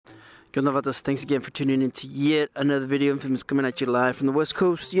Good enough about this. Thanks again for tuning in to yet another video. Infamous coming at you live from the West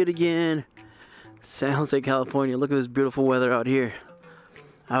Coast yet again. San Jose, California. Look at this beautiful weather out here.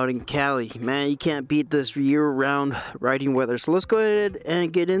 Out in Cali. Man, you can't beat this year-round riding weather. So let's go ahead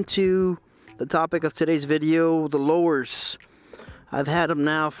and get into the topic of today's video, the lowers. I've had them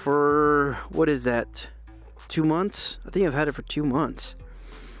now for, what is that, 2 months? I think I've had it for 2 months.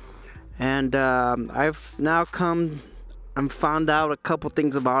 And I've now found out a couple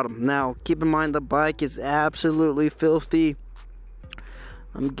things about them. Now, keep in mind the bike is absolutely filthy.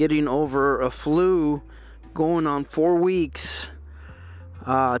 I'm getting over a flu going on 4 weeks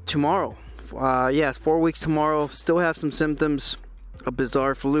tomorrow. Yes, 4 weeks tomorrow. Still have some symptoms. A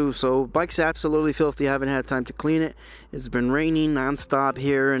bizarre flu. So bike's absolutely filthy. I haven't had time to clean it. It's been raining nonstop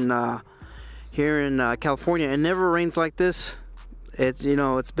here in California. It never rains like this.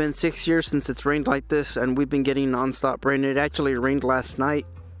 It's been 6 years since it's rained like this, and we've been getting nonstop rain. It actually rained last night,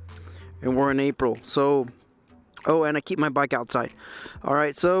 and we're in April. So, oh, and I keep my bike outside. All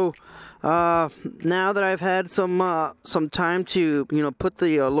right, so now that I've had some time to put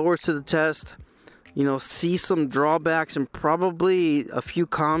the lowers to the test, see some drawbacks and probably a few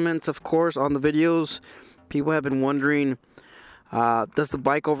comments, of course, on the videos. People have been wondering, does the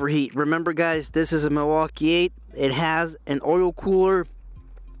bike overheat? Remember, guys, this is a Milwaukee 8. It has an oil cooler.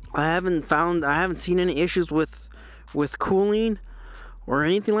 I haven't seen any issues with cooling or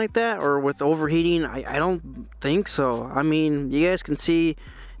anything like that, or with overheating. I don't think so. I mean, you guys can see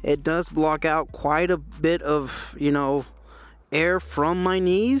it does block out quite a bit of air from my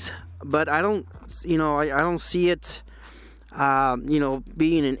knees, but I don't see it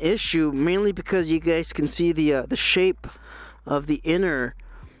being an issue, mainly because you guys can see the shape of the inner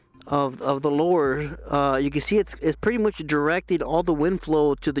of the lower. You can see it's pretty much directed all the wind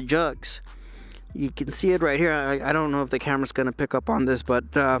flow to the jugs. You can see it right here. I don't know if the camera's gonna pick up on this, but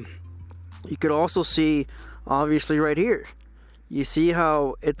you could also see, obviously, right here. You see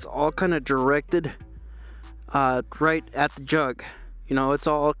how it's all kind of directed right at the jug. It's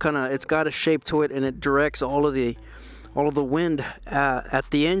all it's got a shape to it, and it directs all of the wind at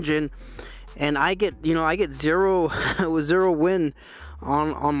the engine. And I get zero zero wind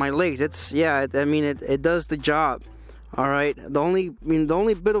on my legs. It does the job. All right, the only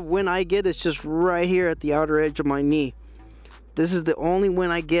bit of wind I get is just right here at the outer edge of my knee. This is the only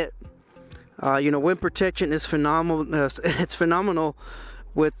wind I get. Wind protection is phenomenal. It's phenomenal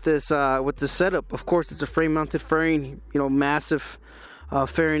with this setup. Of course, it's a frame mounted fairing, massive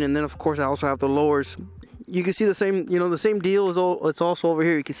fairing, and then of course I also have the lowers. You can see the same deal. It's also over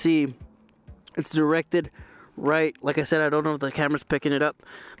here. You can see it's directed right, like I said, I don't know if the camera's picking it up,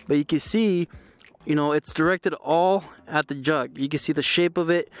 but you can see, it's directed all at the jug. You can see the shape of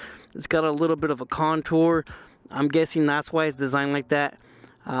it. It's got a little bit of a contour. I'm guessing that's why it's designed like that.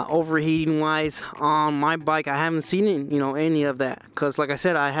 Overheating wise, on my bike, I haven't seen any of that, because like I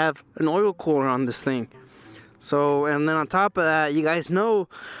said, I have an oil cooler on this thing. So, and then on top of that, you guys know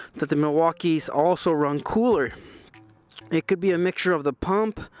that the Milwaukees also run cooler. It could be a mixture of the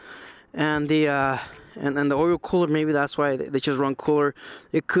pump and the oil cooler. Maybe that's why they just run cooler.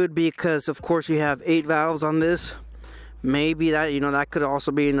 It could be because, of course, you have 8 valves on this. Maybe that that could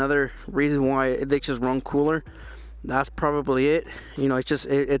also be another reason why they just run cooler. That's probably it.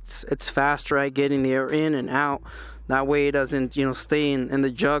 It's faster at getting the air in and out. That way it doesn't stay in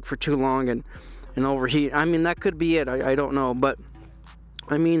the jug for too long and overheat. I mean, that could be it. I don't know, but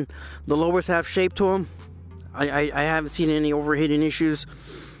I mean, the lowers have shape to them. I haven't seen any overheating issues.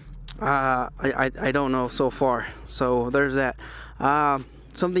 I don't know so far. So there's that.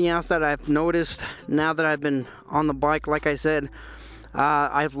 Something else that I've noticed now that I've been on the bike, like I said,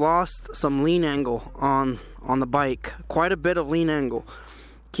 I've lost some lean angle on the bike. Quite a bit of lean angle.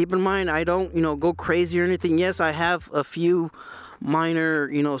 Keep in mind, I don't go crazy or anything. Yes, I have a few minor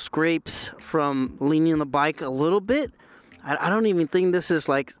scrapes from leaning the bike a little bit. I don't even think this is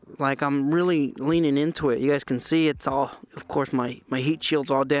like I'm really leaning into it. You guys can see it's all, of course, my heat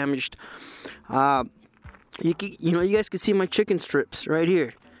shield's all damaged. You guys can see my chicken strips right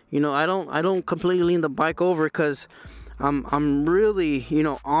here. I don't completely lean the bike over, because I'm really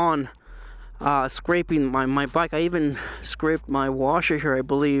on scraping my bike. I even scraped my washer here, I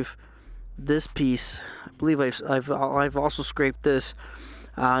believe. This piece, I believe I've also scraped this,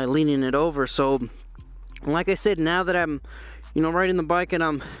 leaning it over. So, like I said, now that I'm, riding the bike, and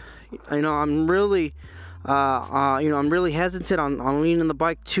I'm really, I'm really hesitant on leaning the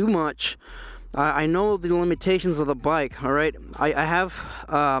bike too much. I know the limitations of the bike. All right, I have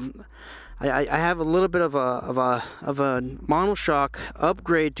a little bit of a monoshock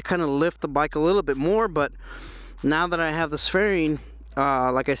upgrade to kind of lift the bike a little bit more, but now that I have this fairing,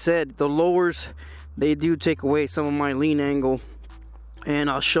 like I said, the lowers, they do take away some of my lean angle, and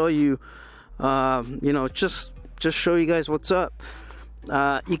I'll show you, you know, just show you guys what's up.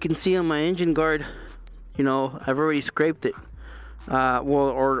 You can see on my engine guard, you know, I've already scraped it.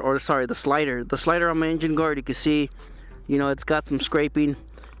 Sorry, the slider on my engine guard, you can see, you know, it's got some scraping.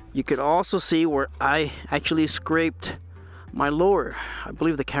 You could also see where I actually scraped my lower. I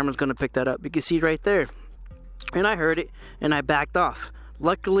believe the camera's gonna pick that up. You can see right there, and I heard it and I backed off.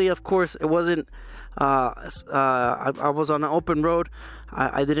 Luckily, of course, it wasn't I was on an open road.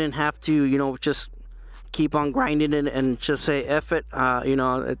 I didn't have to, you know, just keep on grinding it and just say F it. You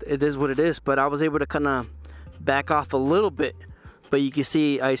know, it is what it is. But I was able to kind of back off a little bit. But you can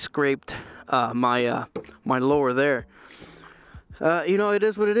see I scraped my lower there. You know, it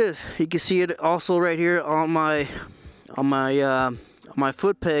is what it is. You can see it also right here on my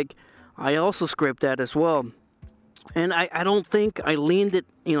foot peg. I also scraped that as well, and I don't think I leaned it,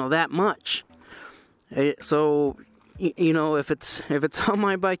 you know, that much. So, you know, if it's on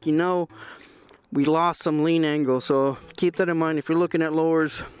my bike, you know, we lost some lean angle. So keep that in mind if you're looking at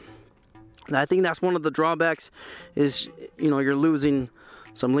lowers. I think that's one of the drawbacks is, you know, you're losing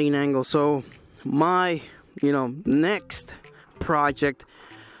some lean angle. So my, you know, next project,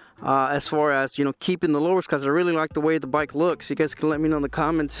 as far as, you know, keeping the lowers, because I really like the way the bike looks. You guys can let me know in the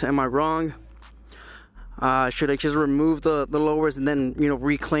comments, am I wrong? Should I just remove the lowers and then, you know,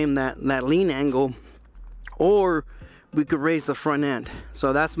 reclaim that lean angle, or we could raise the front end?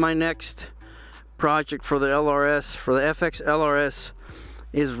 So that's my next project for the LRS, for the FX LRS,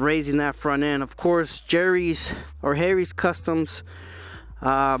 is raising that front end. Of course, Harry's Customs,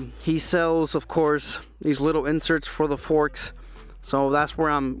 he sells, of course, these little inserts for the forks. So that's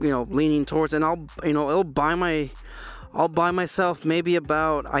where I'm, you know, leaning towards, and I'll buy myself maybe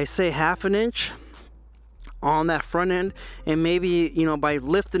about, I say, half an inch on that front end, and maybe, you know, by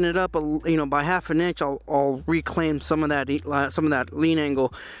lifting it up, you know, by half an inch, I'll reclaim some of that lean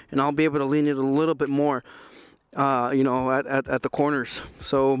angle, and I'll be able to lean it a little bit more, you know, at the corners.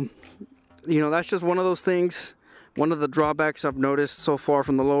 So, you know, that's just one of those things. One of the drawbacks I've noticed so far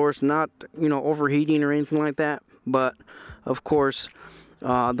from the lowers, not, you know, overheating or anything like that, but of course,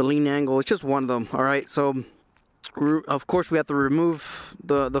 the lean angle, it's just one of them. All right, so of course we have to remove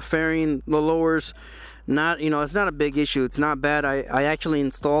the fairing, the lowers. Not, you know, it's not a big issue. It's not bad. I actually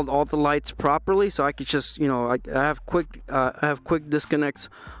installed all the lights properly, so I could just, you know, I have quick disconnects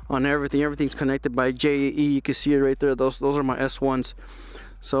on everything. Everything's connected by JE. You can see it right there. Those are my S1s.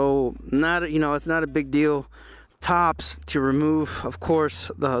 So not, you know, it's not a big deal. Tops to remove, of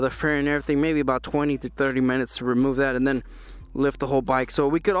course, the fairing and everything, maybe about 20 to 30 minutes to remove that, and then lift the whole bike. So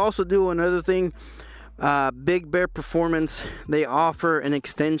we could also do another thing. Big Bear Performance, they offer an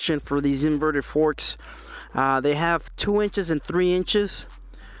extension for these inverted forks. They have 2 inches and 3 inches.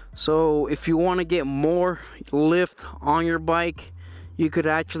 So if you want to get more lift on your bike, you could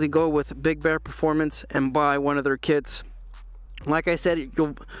actually go with Big Bear Performance and buy one of their kits. Like I said,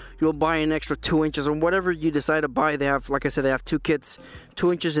 you'll buy an extra 2 inches or whatever you decide to buy. They have, like I said, they have 2 kits,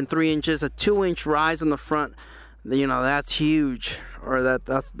 2 inches and 3 inches, a 2-inch rise on the front. You know, that's huge, or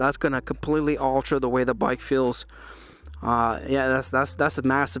that's gonna completely alter the way the bike feels. Yeah, that's a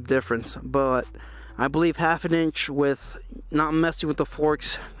massive difference. But I believe half an inch with not messing with the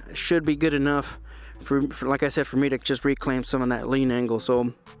forks should be good enough for like I said, for me to just reclaim some of that lean angle.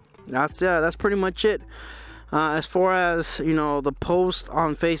 So that's pretty much it. As far as, you know, the post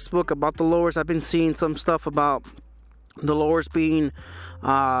on Facebook about the lowers, I've been seeing some stuff about the lowers being,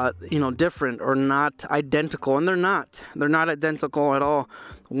 you know, different or not identical, and they're not identical at all.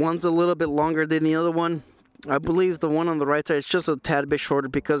 One's a little bit longer than the other one. I believe the one on the right side is just a tad bit shorter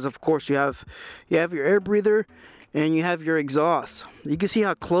because, of course, you have your air breather and you have your exhaust. You can see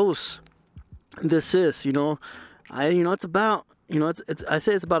how close this is. You know, it's about, you know, I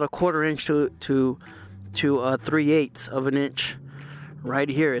say it's about a 1/4 inch to 3/8 of an inch right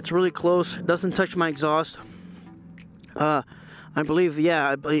here. It's really close. It doesn't touch my exhaust. I believe,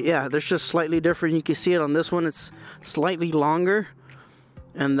 yeah, there's just slightly different. You can see it on this one, it's slightly longer,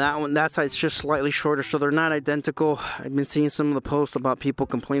 and that side's just slightly shorter, so they're not identical. I've been seeing some of the posts about people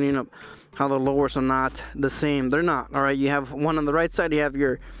complaining of how the lowers are not the same. They're not. All right, you have one on the right side, you have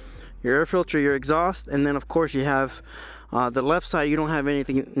your air filter, your exhaust, and then of course you have the left side, you don't have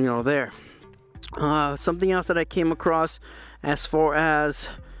anything, you know, there. Something else that I came across as far as,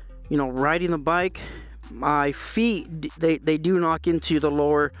 you know, riding the bike, my feet, they do knock into the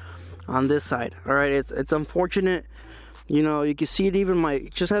lower on this side. All right, it's unfortunate. You know, you can see it even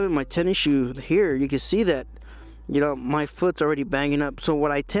just having my tennis shoe here, you can see that, you know, my foot's already banging up. So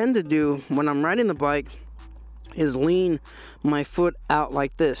what I tend to do when I'm riding the bike is lean my foot out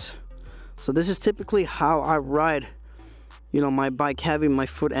like this. So this is typically how I ride, you know, my bike, having my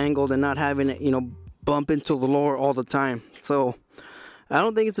foot angled and not having it, you know, bump into the lower all the time. So I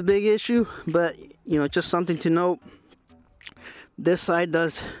don't think it's a big issue, but you know, just something to note. This side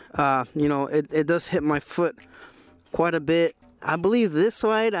does, you know, it does hit my foot quite a bit. I believe this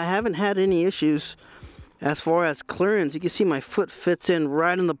side I haven't had any issues as far as clearance. You can see my foot fits in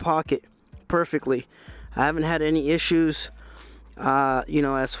right in the pocket perfectly. I haven't had any issues, you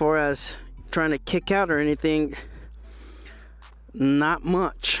know, as far as trying to kick out or anything. Not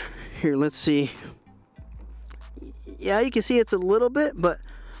much. Here, let's see. Yeah, you can see it's a little bit, but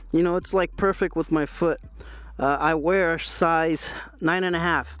you know, it's like perfect with my foot. I wear size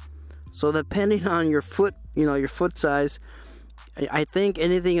 9.5, so depending on your foot, you know, your foot size, I think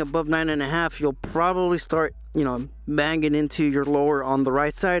anything above 9.5, you'll probably start, you know, banging into your lower on the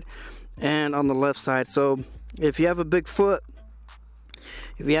right side and on the left side. So if you have a big foot,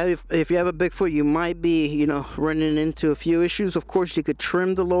 if you have a big foot, you might be, you know, running into a few issues. Of course, you could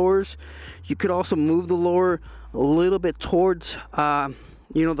trim the lowers. You could also move the lower a little bit towards,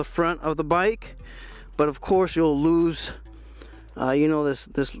 you know, the front of the bike. But of course, you'll lose, you know,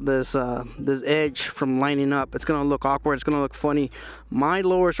 this edge from lining up. It's gonna look awkward. It's gonna look funny. My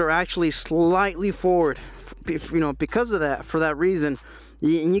lowers are actually slightly forward, you know, because of that. For that reason,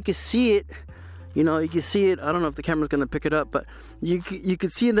 and you can see it. You know, you can see it. I don't know if the camera's gonna pick it up, but you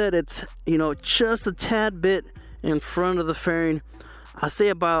can see that it's, you know, just a tad bit in front of the fairing. I say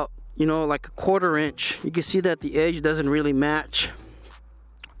about, you know, like a 1/4 inch. You can see that the edge doesn't really match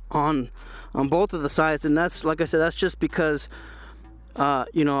on both of the sides, and that's, like I said, that's just because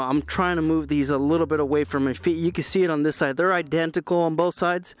you know, I'm trying to move these a little bit away from my feet. You can see it on this side. They're identical on both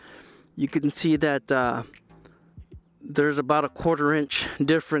sides. You can see that there's about a 1/4 inch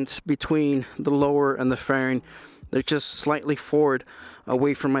difference between the lower and the fairing. They're just slightly forward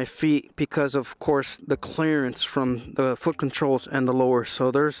away from my feet because of course the clearance from the foot controls and the lower.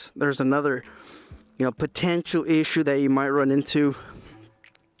 So there's another, you know, potential issue that you might run into,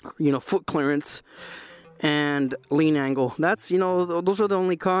 you know, foot clearance and lean angle. That's, you know, those are the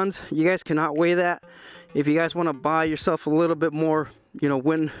only cons. You guys cannot weigh that. If you guys want to buy yourself a little bit more, you know,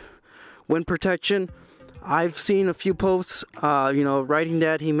 wind protection, I've seen a few posts, you know, Riding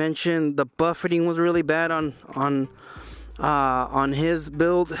Dad, he mentioned the buffeting was really bad on his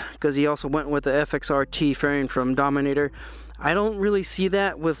build, because he also went with the FXRT fairing from Dominator. I don't really see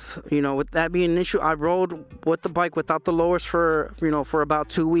that with, you know, with that being an issue. I rode with the bike without the lowers for, you know, for about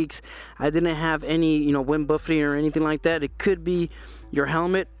 2 weeks. I didn't have any, you know, wind buffeting or anything like that. It could be your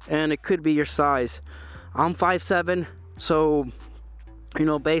helmet and it could be your size. I'm 5'7", so, you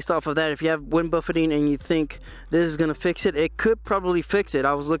know, based off of that, if you have wind buffeting and you think this is gonna fix it, it could probably fix it.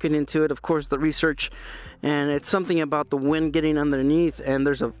 I was looking into it, of course, the research, and it's something about the wind getting underneath, and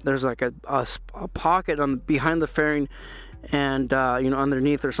there's like a pocket on behind the fairing, and you know,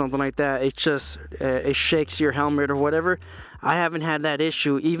 underneath or something like that. It just it shakes your helmet or whatever. I haven't had that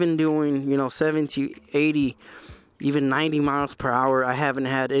issue, even doing, you know, 70, 80, even 90 miles per hour. I haven't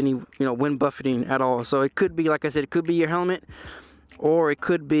had any, you know, wind buffeting at all. So it could be, like I said, it could be your helmet, or it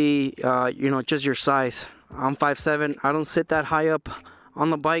could be you know, just your size. I'm 5'7". I don't sit that high up on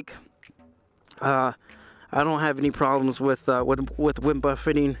the bike. I don't have any problems with wind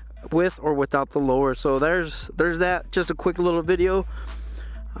buffeting with or without the lower. So there's that. Just a quick little video.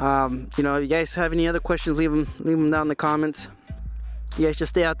 You know, you guys have any other questions, leave them down in the comments. You guys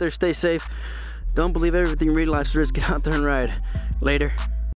just stay out there, stay safe, don't believe everything real life's risk. Get out there and ride. Later.